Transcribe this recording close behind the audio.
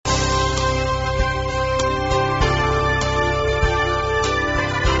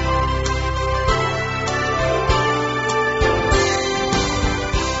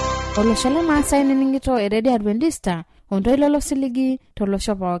Oloshole Maasai niningito Radio Adventista ontoilo losiligi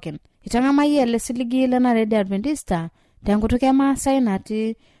tolosho pookin. Itang'amayi ele siligi lena Radio Adventista tenkutuk Maasai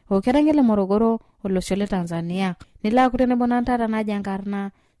natii Okerengele Morogoro oloshole Tanzania. Nila kutenebo nantara naji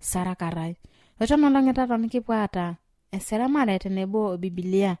enkarna Sara Karai. Otono lang'eta nikipwata eseramare tenebo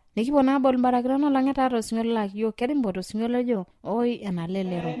Biblia. Nikipo nabol mbarakirano lang'eta tosingolo lakiyo kerimbo tosingolo jo oi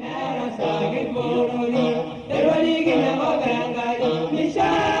enalelero.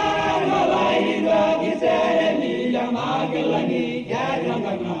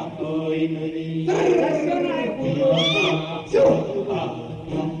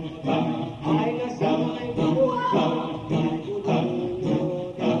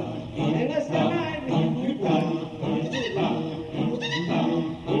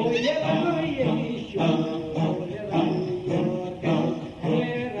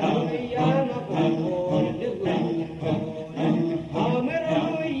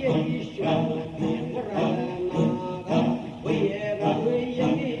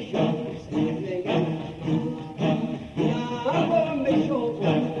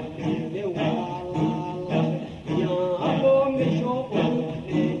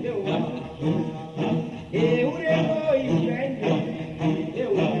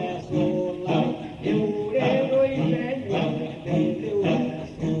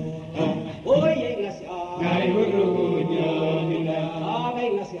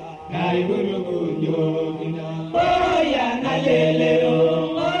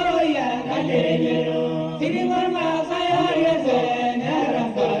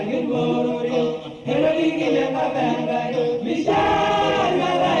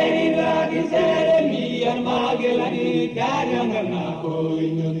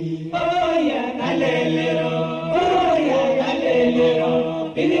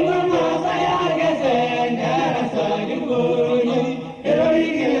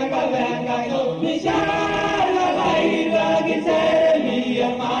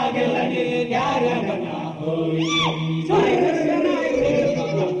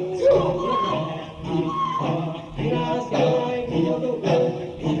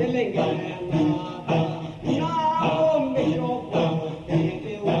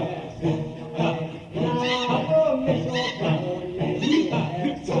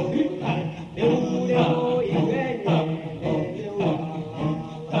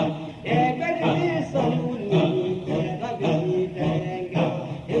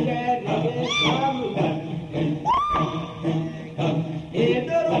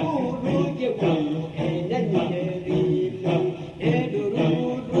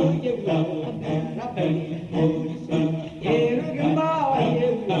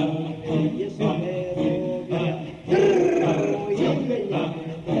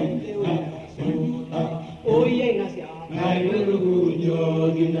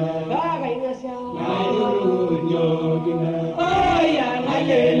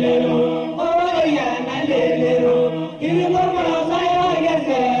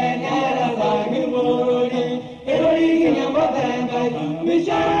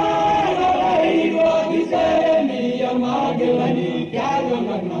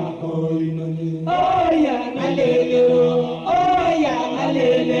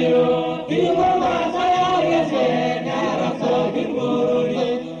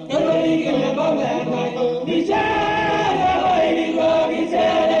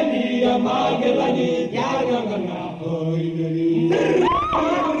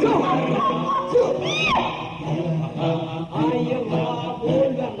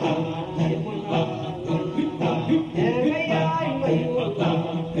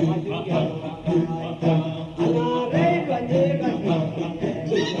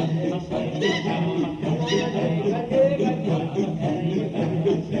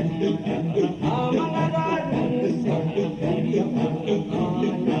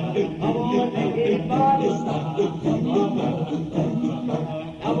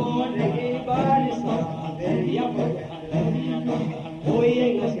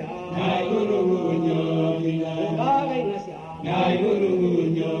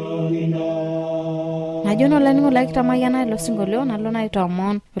 Najono laningo like tamayana lo singoleo nalona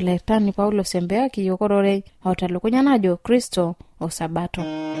itamon uletani Paulo Sembea kiyokorore autalukunya najo Kristo o Sabato.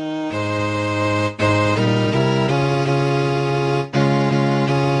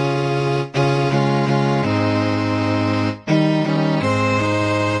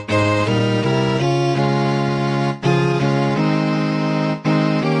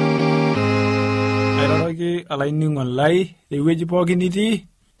 Alainingo lai eweji pookin itii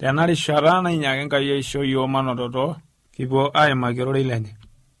tenarishata nainyiaka Enkai aisho yiok manototo kipuo aimaki ororei lenye.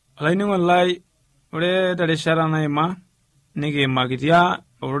 Alainingo lai ore terishata naima nikiimakitia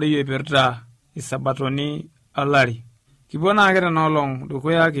orori ipirta isabatoni alari. Kipuo naa ake tenolong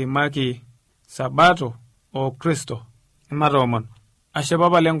dukuya kiimaki sabato o Kristo. Matoomon. Ashe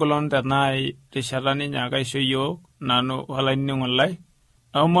papa lenkolong tenai rishata ninyaaka aisho yiok nanu olainining'oni lai.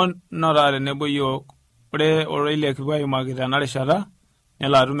 Aomon nora tenebo yiok ore orori likipuo aimaki tena rishata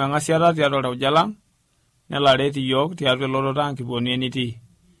nelo atum eng'asiata tiatua ortauja lang, nelo aret yiok tiatua elototo ang kipuonu enitii.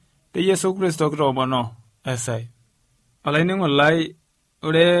 Te Yesu Kristo kitoomono esai. Olainining'oni lai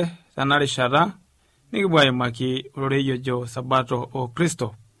ore tena rishata nikipuo aimaki ororei ojo sabato o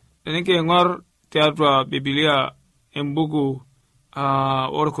Kristo. Tenikiing'or tiatua Biblia embuku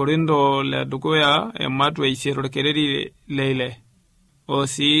orkorinto le dukuya ematua 8 orkereri leile. O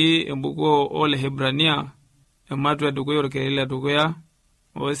sii embuku ole Hebrania ematua dukuya orkereri le dukuya.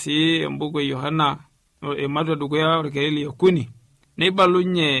 O sii embuku Yohana ematua dukuya orkereri okuni.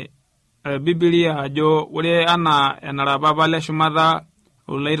 Neibalunye Biblia ajo ore ana enara papa le shumata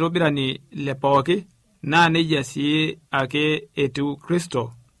olaitobirani le pooki naa nejia sii ake etiu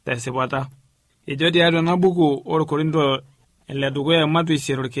Kristo tesipata. Ejo tiatua ena buku orkorinto le dukuya ematua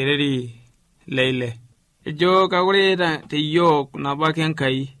 8 orkereri leile. Ejo kakure te yiok nabake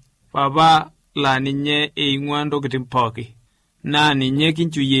Enkai papa laa ninye eing'ua ntokitin pooki. Naa ninye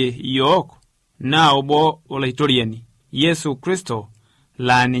kinchuye yiok naa obo olaitoriani Yesu Kristo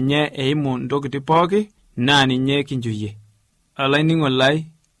laa ninye eimu ntokitin pooki naa ninye kinchuye. Olainining'oni lai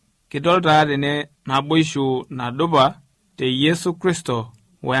kidol taa tene naboishu nadupa te Yesu Kristo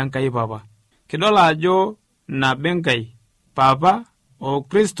we Enkai papa. Kidol ajo nabo Enkai papa o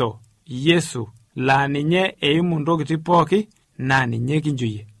Kristo Yesu laa ninye eimu ntokitin pooki naa ninye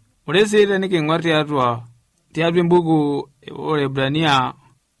kinchuye. Ore sii teniking'or tiatua embuku Orebrania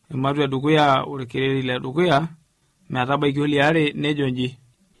ematua dukuya orkereri le dukuya metabaiki oliare nejo nji.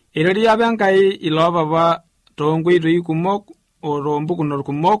 Ereri apa Enkai ilo papa toonkoitoi kumok o toompukunot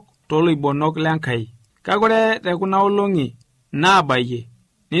kumok tooloibonok leNkai. Kake ore tekuna olong'i naabayie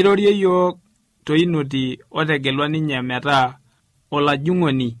nirorie yiok toinoti otegelua ninye metaa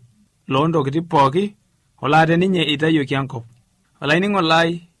olajung'oni loontokitin pooki olaate ninye itayioki enkop. Olainining'oni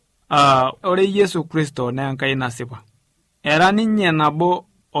lai ore Yesu Kristo naa Enkai nasipa. Era ninye nabo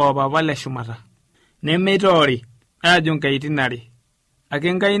o papa le shumata. Nemeitoori aajo nkaitin are. Ake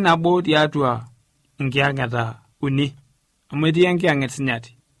Enkai nabo tiatua nkiyang'eta uni. Amu etii enkiyang'et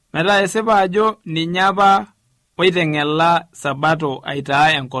sinyati. Metaa esipa ajo ninye apa oiteng'ela sabato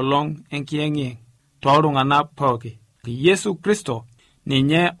aitaa enkolong enkiyeng'iyeng tooltung'anak pooki. Yesu Kristo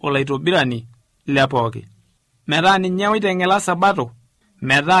ninye olaitobirani le pooki. Metaa ninye oiteng'ela sabato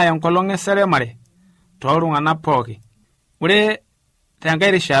metaa enkolong eseremare tooltung'anak pooki. Ore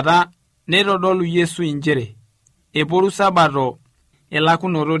tenkai rishata neitodolu Yesu inchere eporu sabato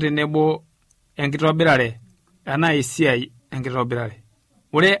elakunoto tenebo enkitobirare enaa esiai enkitobirare.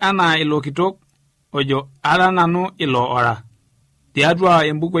 Ore anaa ilo kitok ojo ara nanu ilo ora. Tiatua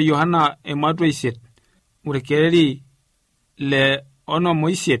embuku e Yohana ematua 8 orkereri le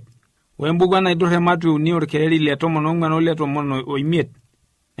 18 wembuku enaidurra ematua 3 orkereri le 14 ole 15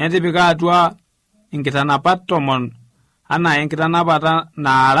 netipika atua inkitanapat 10 anaa enkitanapata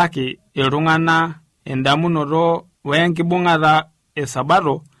naaraki iltung'ana endamunoto wenkibung'ata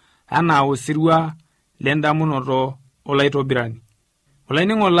esabato anaa osirua lendamunoto olaitobirani.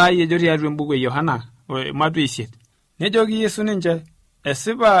 Olainining'oni lai ejo tiatua embuku e Yohana ematua 8 nejoki Yesu ninche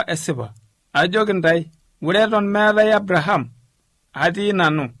esipa ajoki ntai ore eton meetai Abraham atii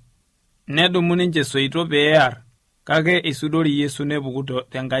nanu. Nedumu ninche soito pee ear kake eisudori Yesu nepuku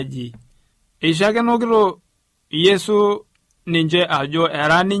tenkaji. Eishakenokito Yesu ninche ajo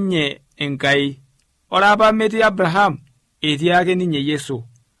era ninye Enkai. Ore apa metii Abraham etii ake ninye Yesu.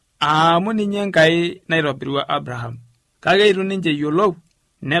 Amu ninye Enkai naitobirua Abraham. Kake eitu ninche yiolou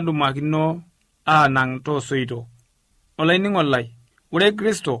nedumakino aanang toosoito. Olainining'oni lai ore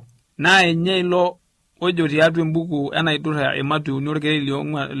Kristo naa enye ilo ojo tiatua embuku enaidurra ematua 3 orkereri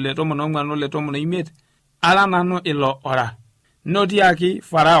le 14 ole 15 ara nanu ilo ora. Notiaki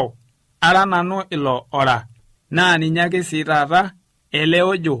Farao ara nanu ilo ora. Naa ninye ake sii taata ele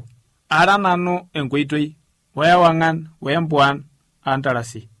ojo ara nanu enkoitoi weewang'an weempuan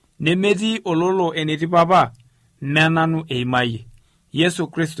antarasi. Nemetii ololo enetii papa menanu eimayie. Yesu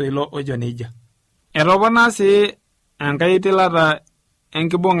Kristo ilo ojo neija. Etopona sii enkai tilata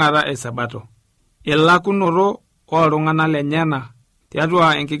enkibung'ata esabato. Elakunoto ooltung'anak lenyena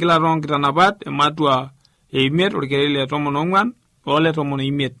tiatua enkigilata oonkitanapat ematua 5 orkereri le 14 ole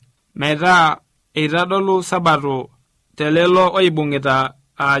 15 metaa eitadolu sabato telelo oibung'ita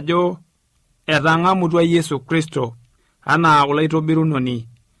ajo etang'amutua Yesu Kristo anaa olaitobirunoni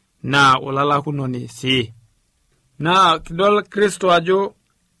naa olalakunoni sii. Naa kidol Kristo ajo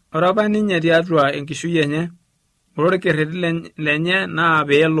ore apa ninye tiatua enkishui enye ore orkerreti lenye naa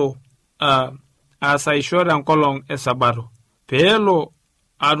peelo aasaisho tenkolong esabato, peelo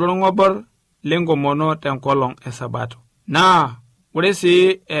atua orng'obor lenkomono tenkolong esabato. Naa ore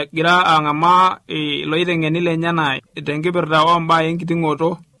sii egira ang'amaa iloiteng'eni lenyana tenkipirta ombaa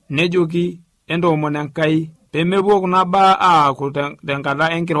enkiting'oto nejoki entoomon Enkai peemepuo kuna baa aaku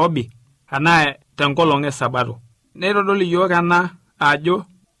tenkata enkirobi anaa tenkolong esabato. Neitodolu iyiok ena ajo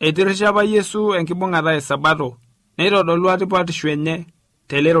eitirisha apa Yesu enkibung'ata esabato, neitodolu atipatisho enye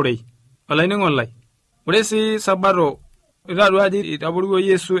telerorei. Olainining'oni lai, ore sii sabato itadua ajo itapuruo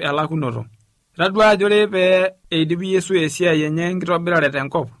Yesu elakunoto. Itadua ajo ore pee eidipi Yesu esiai enye enkitobirare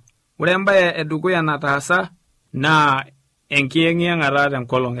tenkop, ore embaye edukuya nataasa naa enkiyeng'iyeng'ata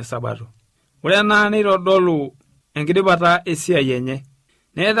tenkolong esabato. Ore ena neitodolu enkidipata esiai enye.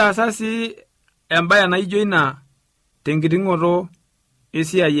 Neetaasa sii embaye naijo ina tenkiting'oto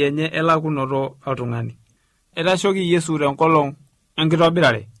esiai enye elakunoto oltung'ani. Eitashoki Yesu tenkolong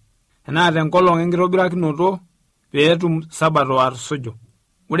enkitobirare enaa tenkolong enkitobirakinoto peetum sabato atusuju.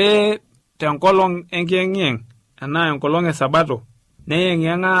 Ore tenkolong enkiyeng'iyeng enaa enkolong esabato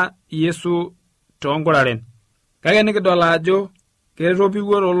neyeng'iyeng'a Yesu toonkuraren. Kake nikidol ajo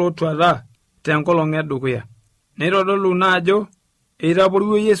ketopiwuo toolotuata tenkolong edukuya. Neitodolu naa ajo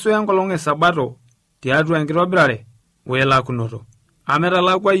eitapuruo Yesu enkolong esabato tiatua enkitobirare welakunoto.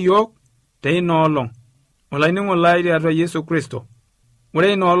 Ametalakwa iyiok teina olong. Olainining'oni lai tiatua Yesu Kristo.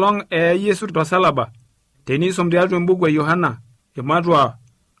 Ore ina olong Yesu tosalaba, tenisum tiatua embuku e Yohana ematua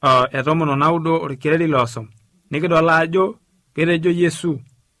 19 orkereri loosom, nikidol ajo ketejo Yesu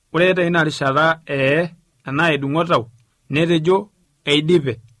ore teina rishata enaa edung'otau netejo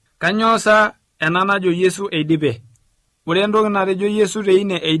eidipe. Kanyoo sa ena najo Yesu eidipe? Ore entoki natejo Yesu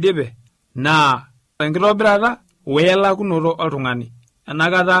teine eidipe naa enkitobirata welakunoto oltung'ani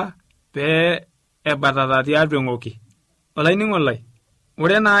enakata pee ebatata tiatua eng'oki. Olainining'oni lai,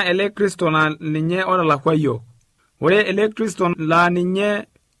 ore naa ele Kristo naa ninye otalakwa iyiok, ore ele Kristo laa ninye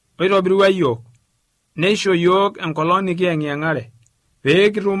oitobirua iyiok, neisho iyiok enkolong nikiyeng'iyeng'are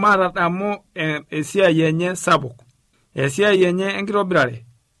pee kitum atadamu esiai enye sapuk, esiai enye enkitobirare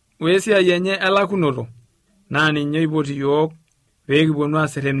wesiai enye elakunoto, naa ninye oipoti iyiok pee kipuonu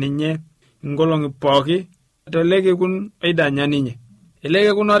aserem ninye inkolong'i pooki telekekun oidanya ninye.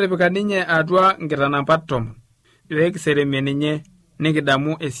 Elekekun otipika ninye atua nkitanampat 10 pee kiseremie ninye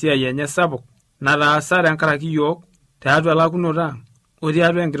nikidamu esiai enye sapuk nataasa tenkaraki iyiok tiatua elakunoto ang' o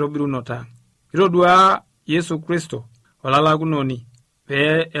tiatua enkitobirunoto ang'. Kitodua Yesu Kristo olalakunoni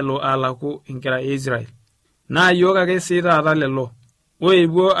pee elo alaku inkera e Israel. Naa iyiok ake sii taata lelo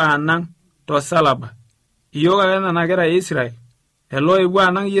oepuo aanang' tosalaba. Iyiok ake nena kera e Israel lelo oepuo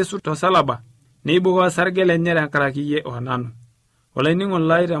aanang' Yesu tosalaba neibukoo osarge lenye tenkaraki iyie onanu. Olainining'oni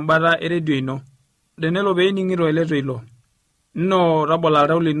lai tembata eredio ino, tenelo pee ining'ito ele toilo, ino tabolo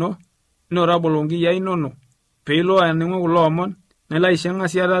oltau lino, ino tabolo nkiyai inono peilo aning'u kulo omon, nilo aisho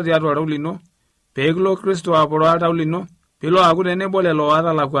eng'asiata tiatua oltau lino pee kilo Kristo aporo oltau lino, piilo aaku tenebo lelo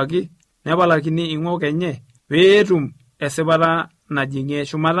ootalakwaki nepalakini ing'ok enye peetum esipata najing'ie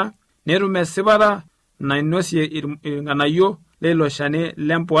shumata, netum esipata nainosie irng'anayio leilo shani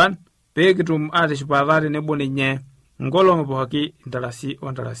lempuan pee kitum atishipata tenebo ninye nkolong'i pooki intarasi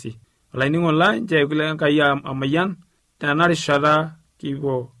ontarasi. Olainining'oni lai nchoo kule Enkai amayian tena rishata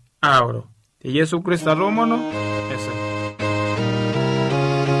kipuo aoro. Te Yesu Kristo atoomono esai.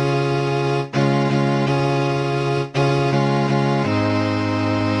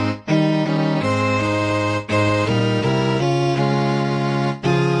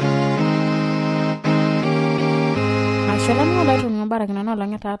 Ashalama wala tungo barakina no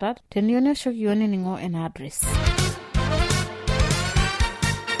lange tatat teniyo ne shoki yoni ningo en address.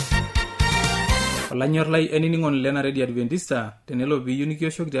 Olanyor lai eniningon lena Radio Adventista tenelo biyu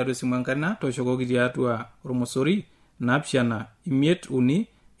nikioshoki tiatua simu enkarna toshokoki tiatua ormosori napshana imiet uni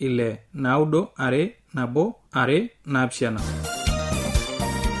ile naudo are nabo are napshana.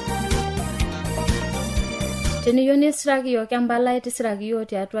 Teniyo ne siraki yo kambala itisiraki yo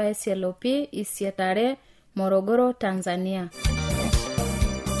tiatua SLOP isietare Morogoro, Tanzania.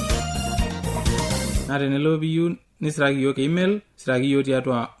 Na tenelo biyu nisiraki yo email siraki yo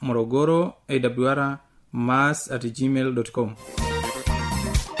tiatua Morogoro awr@gmail.com.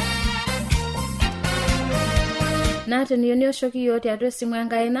 Na teniyo ne oshoki yo tiatua simu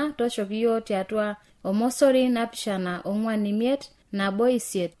enkaina toshoki yo tiatua omosori napishana ongwan imiet nabo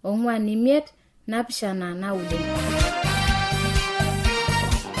isiet ongwan imiet napishana naudo.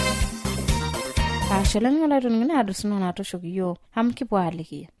 Ashalani wala tuningina adusino na toshoki yo hamkipo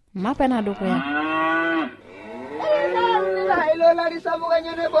aliki. Mapena doko ya.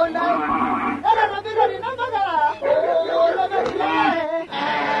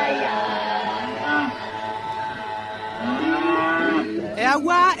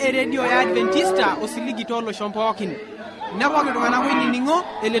 Eyaua eredio ya Adventista osiligi tooloshon pookin. Nepoki iltung'anak oinining'o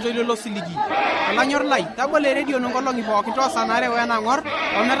eletoilo losiligi. Olanyor lai, tabolo eredio nonkolong'i pookin toosanare wenang'or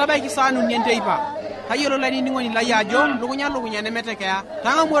ometabaiki saa uni enteipa. Tayiolo lainining'oni lai ajo lukunya nemetekeya.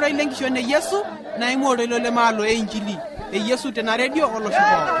 Tang'amu oroi lenkishon e Yesu naimu oroi lemaalo e Injili. E Yesu tena redio olosho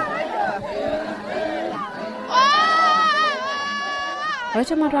pookin.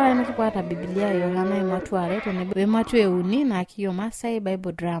 Oichamatware nikipuata Biblia Yohana imatware tenebo ematwe uni na kiyo Masai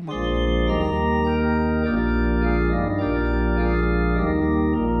Bible Drama.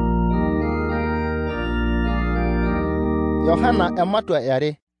 Yohana ematwa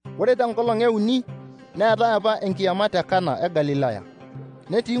yare. Ore tenkolong euni neetai apa enkiyama te Kana e Galilaya.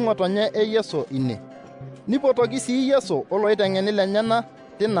 Netii ng'otonye e Yesu ine. Nipotoki sii Yesu oloiteng'eni lenyana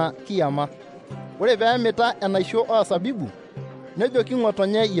tina kiyama. Ore peemita enaisho oosabibu nejoki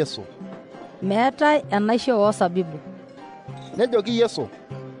ng'otonye Yesu, meetai enaisho oosabibu. Nejoki Yesu,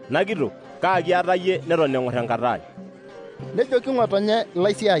 Nakitok, kaa kiata yie neton eng'or enkata ai? Nejoki ng'otonye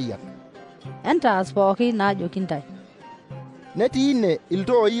laisiayiak, Entaas pooki naajoki ntai. Netii ine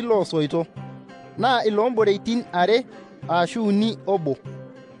iltooi loosoito, naa iloomboreitin are aashu uni obo.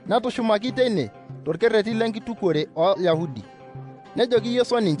 Natushumaki teine torkerreti lenkitukuore ooYahudi. Nejoki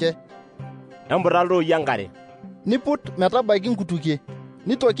Yesu ninche, Emputa iltooi enkare. Niput metabaiki nkutukie,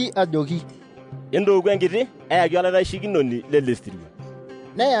 nitoki ajoki, Entooku enkiti, eyaki olaitashekinoni lele sirua.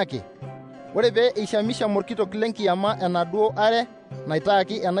 Neyaki. Ore pee eishamisham orkitok lenkiyama enaduo are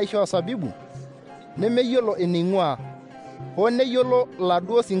naitaaki enaisho oosabibu, nemeyiolo eneing'uaa, hoo neyiolo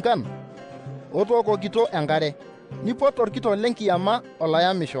laduo sinkan otookokito enkare. Nipot orkitok lenkiyama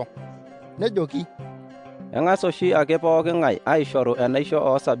olayamisho, nejoki, Eng'as oshi ake pooki ng'ae aishoru enaisho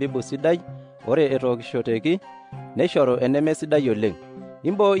oosabibu sidai, ore etookishoteki neishoru enemesidai oleng.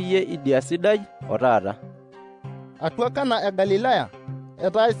 Imboo iyie idia sidai otaata. Atua Kana e Galilaya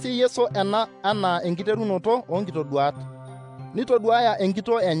etaasi Yesu ena anaa enkiterunoto oonkitoduaat. Nitoduaya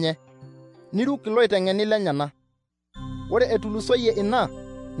enkitoo enye, niruk iloiteng'eni lenyana. Ore etulusoyie ina,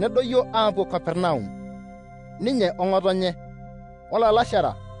 nedoyio aapuo Kapernaum. Ninye ong'otonye,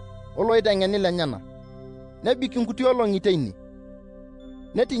 olalashara, oloiteng'eni lenyana. Nebik inkuti olong'i teine.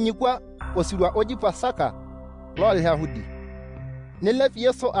 Netinyikua osirua oji Pasaka loolYahudi. Nilep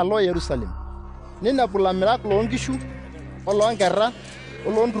Yesu alo Yerusalem. Ninepu ilamirak loonkishu, oloonkera,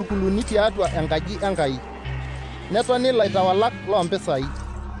 oloonturkuluni tiatua enkaji Enkai. Netoni ilaitawalak loompisai.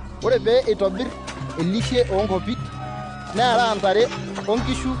 Ore pee eitobir elishie oonkopit, neeraa ntare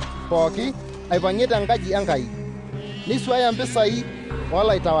onkishu pooki aipang'ie tenkaji Enkai. Neisuaya mpisai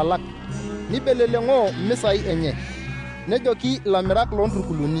oolaitawalak. Nibeleleng'oo mpisai enye. Nejoki ilamirak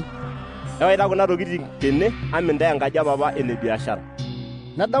loonturkuluni, Ewaita kuna tokitin tene amintae enkaji apapa ene biashara.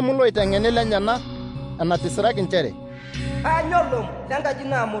 Nedamu loiteng'eni lenyana enatisiraki nchere, Anyolong lenkaji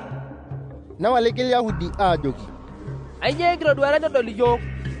naamut. Newaliki Yahudi aajoki, Ainyoo enkitoduare nedol iyiok?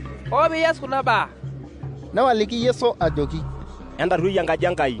 Oo piiyas kuna baa? Newaliki Yesu ajoki, Entarruoi enkaji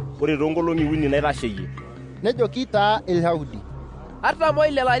Enkai, ore toonkolong'i uni naitasheyie. Nejoki taa Ilyahudi, Artam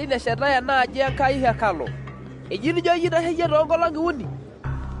oilelarin eshetai enaaji Enkai hekalo. Eji nijo iyie itasheyie toonkolong'i uni?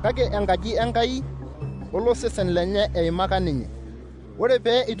 Kake enkaji Enkai olosesen lenye eimaka ninye. Ore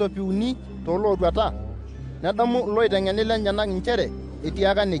pee itopiuni toolootuata, nedamu loiteng'eni lenyanak nchere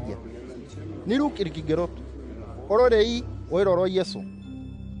etiaka nejia. Niruk irkigerot, ororei oiroro Yesu.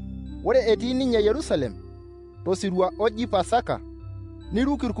 Ore etii ninye Yerusalem, tosirua oji Pasaka,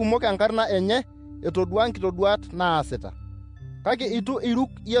 niruk irkumok enkarna enye etodua nkitoduat naasita. Kake itu iruk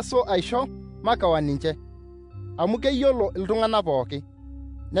Yesu aisho makawan ninche, amu keyiolo iltung'anak pooki.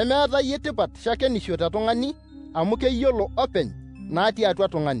 Nemeeta yie tipat shakenisho te tung'ani amu keyiolo openy natii atua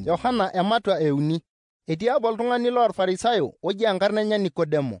tung'ani. Yohana ematwa euni. Etii apa oltung'ani loorfarisayo oji enkarna enye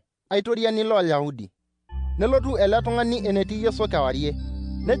Nikodemo, aitoriani looYahudi. Nelotu ele tung'ani enetii Yesu kewarie.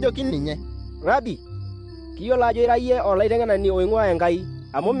 Nejoki ninye, Rabi, kiyiolo ajo ira yie olaiteng'enani oing'ua Enkai,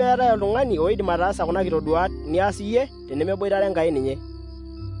 amu meetai oltung'ani oidim ataasa kuna kitoduat nias iyie tenemeboitare Enkai ninye.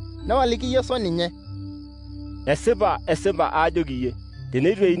 Newaliki Yesu ninye, Esipa aajoki iyie,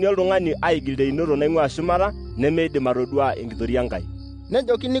 teneitu eini oltung'ani aigil teinoto naing'ua shumata, nemeidim atodua enkitoria Enkai.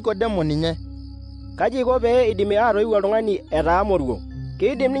 Nejoki Nikodemo ninye, Kaji iko pee idimi aatoiu oltung'ani etaa moruo?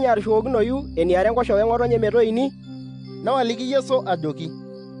 Keidim ninye atushukokinoyu eniare enkoshoke ng'otonye metoini? Newaliki Yesu ajoki,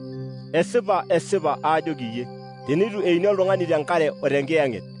 Esipa aajoki iyie, teneitu eini oltung'ani tenkare o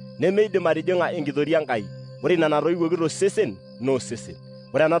tenkiyang'et, nemeidim atijing'a enkitoria Enkai. Ore ina natoiwuoki tosesen naa osesen,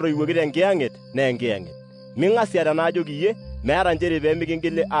 ore ena toiwuoki tenkiyang'et naa enkiyang'et. ming'asia tenaajoki iyie meeta nchere pee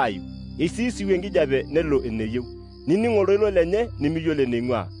mikingili aayu, isiisiu enkijape nelo eneyeu, nining' oltoilo lenye nimiyiolo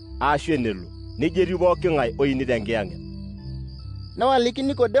eneing'ua aashu enelo, nejia etiu pooking'ae oini tenkiyang'et. Newaliki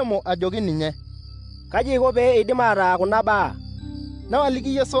Nikodemo ajoki ninye, kaji iko pee eidim ataa kuna baa?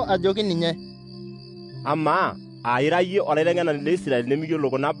 Newaliki Yesu ajoki ninye, amaa ira iyie olaiteng'enani le Israeli nemiyiolo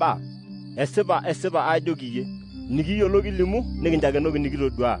kuna baa? Esipa ajoki iyie, nikiyiolo kilimu nikinchakenoki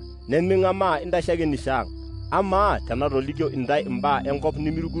nikitodua, neming'amaa intashakenisho ang'. Amaa tenatolikio intae imbaa enkop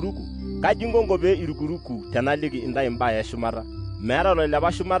nimirukuruku, kaji inkonko pee irukuruku tenaliki intae imbaa eshumata? Meeta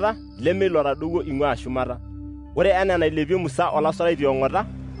oloilepa shumata lemeilo otadowuo ing'ua shumata. Ore enaa enailepie Musa olasurai tiong'ota,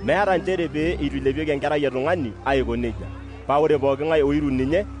 meeta nchere pee eitu ilepieki enkerai etung'ani aiko nejia, paa ore pooking'ae oiru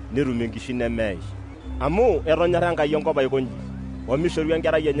ninye netum enkishui nemeish. Amu etonyorra Enkai enkop aikonji, omishoru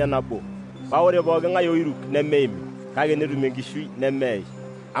enkerai enye nabo, paa ore pooking'ae oiruk nemeimi, kake netum enkishui nemeish.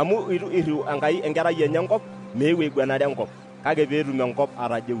 Amu itu irriu Enkai enkerai enye enkop meeu aiguanare enkop, kake peetum enkop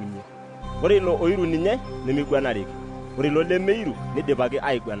atajeunye. Ore ilo oiru ninye nemiguanareki, ore ilo lemeiru nidipaki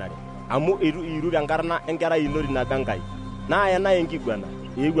aiguanare, amu itu iiruk enkarna enkerai ino nabo Enkai. Naa ena enkiguana,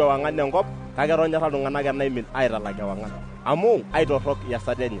 eewuo ewang'an enkop, kake etonyorra iltung'anak enaimin aitalak ewang'an, amu aitorrok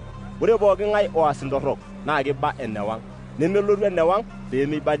iasat enye. Ore pooking'ae oas intorrok naa kiba enewang', nemelotu enewang' pee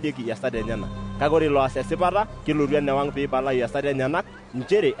meibalieki iasat enyenak, kake ore ilo oas esipata kelotu enewang' pee ibalayu iasat enyenak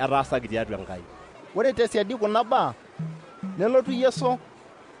nchere etaasaki tiatua Enkai. Ore tesiadi kuna baa, nelotu Yesu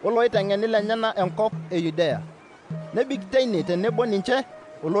oloiteng'eni lenyana enkop e Yudea, nebik teine tenebo ninche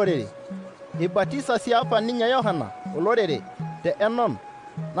olorere. Eibatisa sii apa ninye Yohana olorere te Enon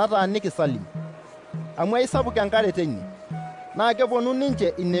nataaniki Salim, amu aisapuk enkare teine, naa keponu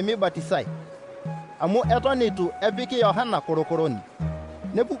ninche ine meibatisai, amu eton itu epiki Yohana korokoroni.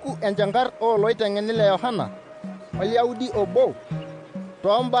 Nepuku enchankar ooloiteng'eni le Yohana Olyaudi obo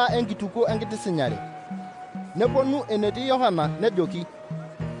toombaa enkitukuo enkitisinyare. Neponu enetii Yohana nejoki,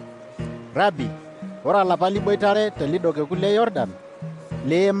 Rabi, ore olapa liboitare telido keku le Yordan,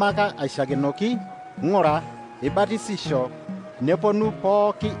 liimaka aishakenoki, ng'ura, ibatisisho, neponu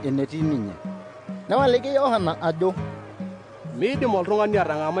pooki enetii ninye. Newaliki Yohana ajo, miidim oltung'ani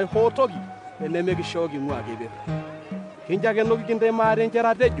atang'amai hootoki enemekishooki ng'ua keper. Kinchakenoki kintae maate nchere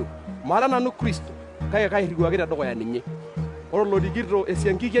atejo, mara nanu Kristo, kake kairriwuaki tedukuya ninye. Ore olorikito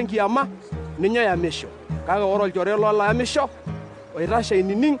esiankiki enkiyama ninye oyamisho, kake ore olchore lolayamisho oitashe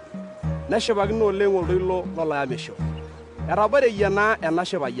inining' neshipakino oleng' oltoilo lolayamisho. Etabareyie naa ena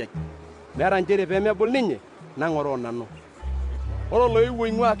shipai ai, meeta nchere peemebul ninye nang'oroo nanu. Ore oloiwuo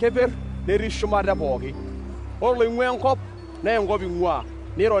ing'ua keper netii shumata pooki. Ore oloing'ua enkop naa enkop ing'ua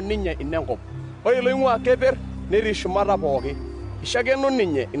niro ninye inenkop. Ore oloing'ua keper netii shumata pooki. Ishakeno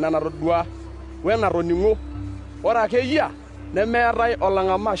ninye ina natodua wenatoning'o. Ore akeyia nemeetai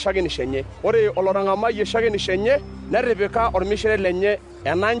olang'amaa shakenisho enye. Ore olotang'amayie shakenisho enye netipika ormishire lenye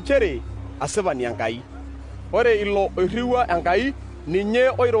ena nchere asipani Enkai. Ore ilo oirriwua Enkai ninye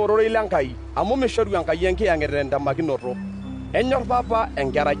oirororei lenkai, amu mishoru Enkai enkiyang'et tentemakinoto. Enyor Papa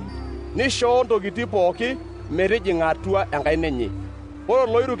enkerai, nishoo ntokitin pooki metijing'a atua enkaina enye. Ore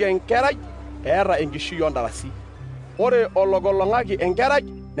oloiruk enkerai eeta enkishui oontarasi. Ore ologolong'aki enkerai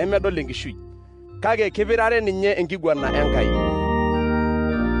nemedol enkishui, kake kipirare ninye enkiguana Enkai.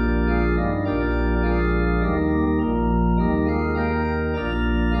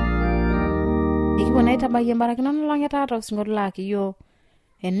 Ikipuo naa aitabayie embarakinot nalang'e taata osinkolio laakiyiok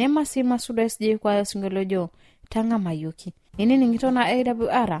enema sii masuda SJ kwaya osinkolio ojo tang'amayioki. Inining'ito naa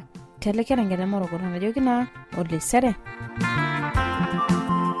AWR telekerenget le Morogoro najoki naa olesere.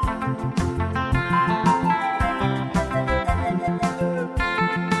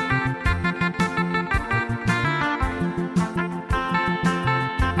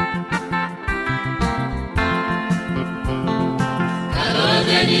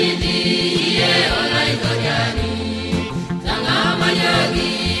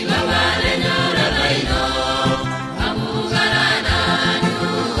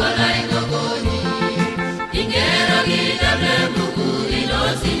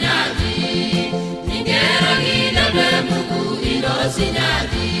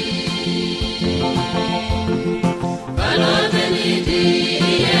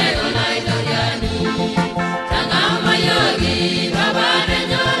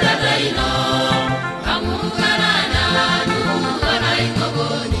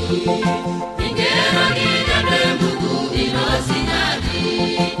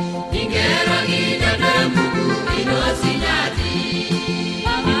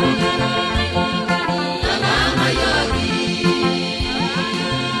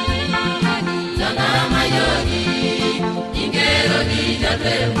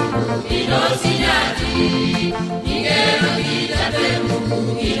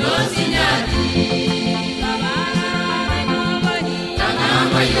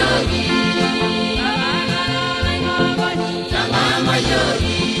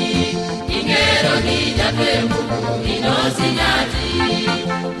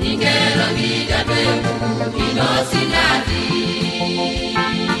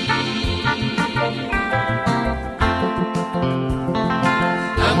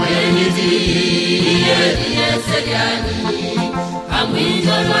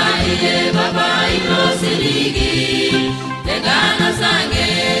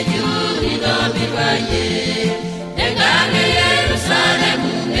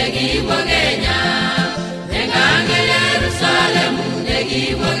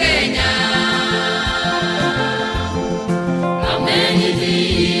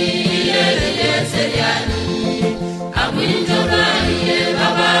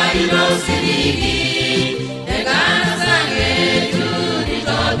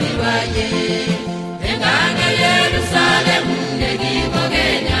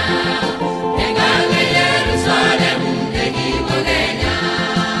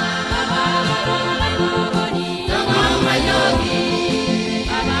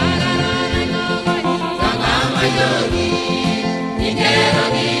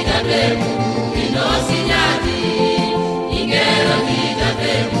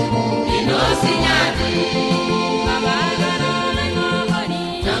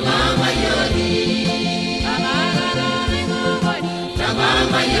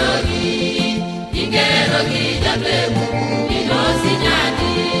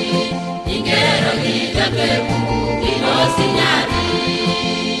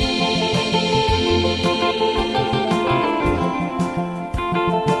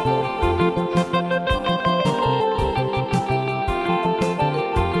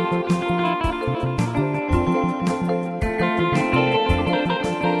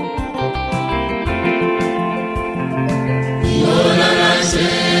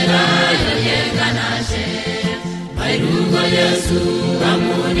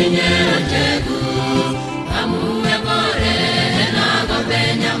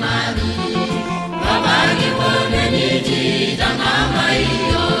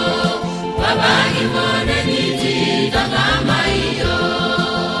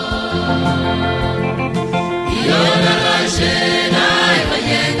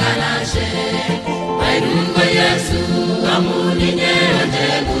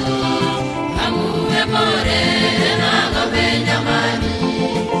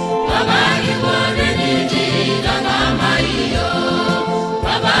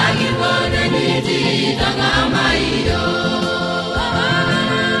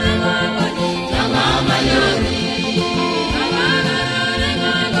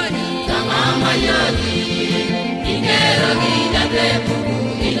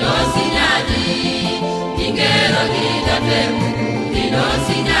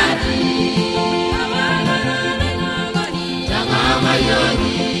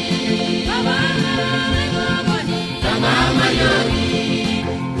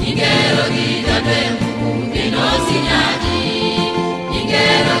 Ingero gidate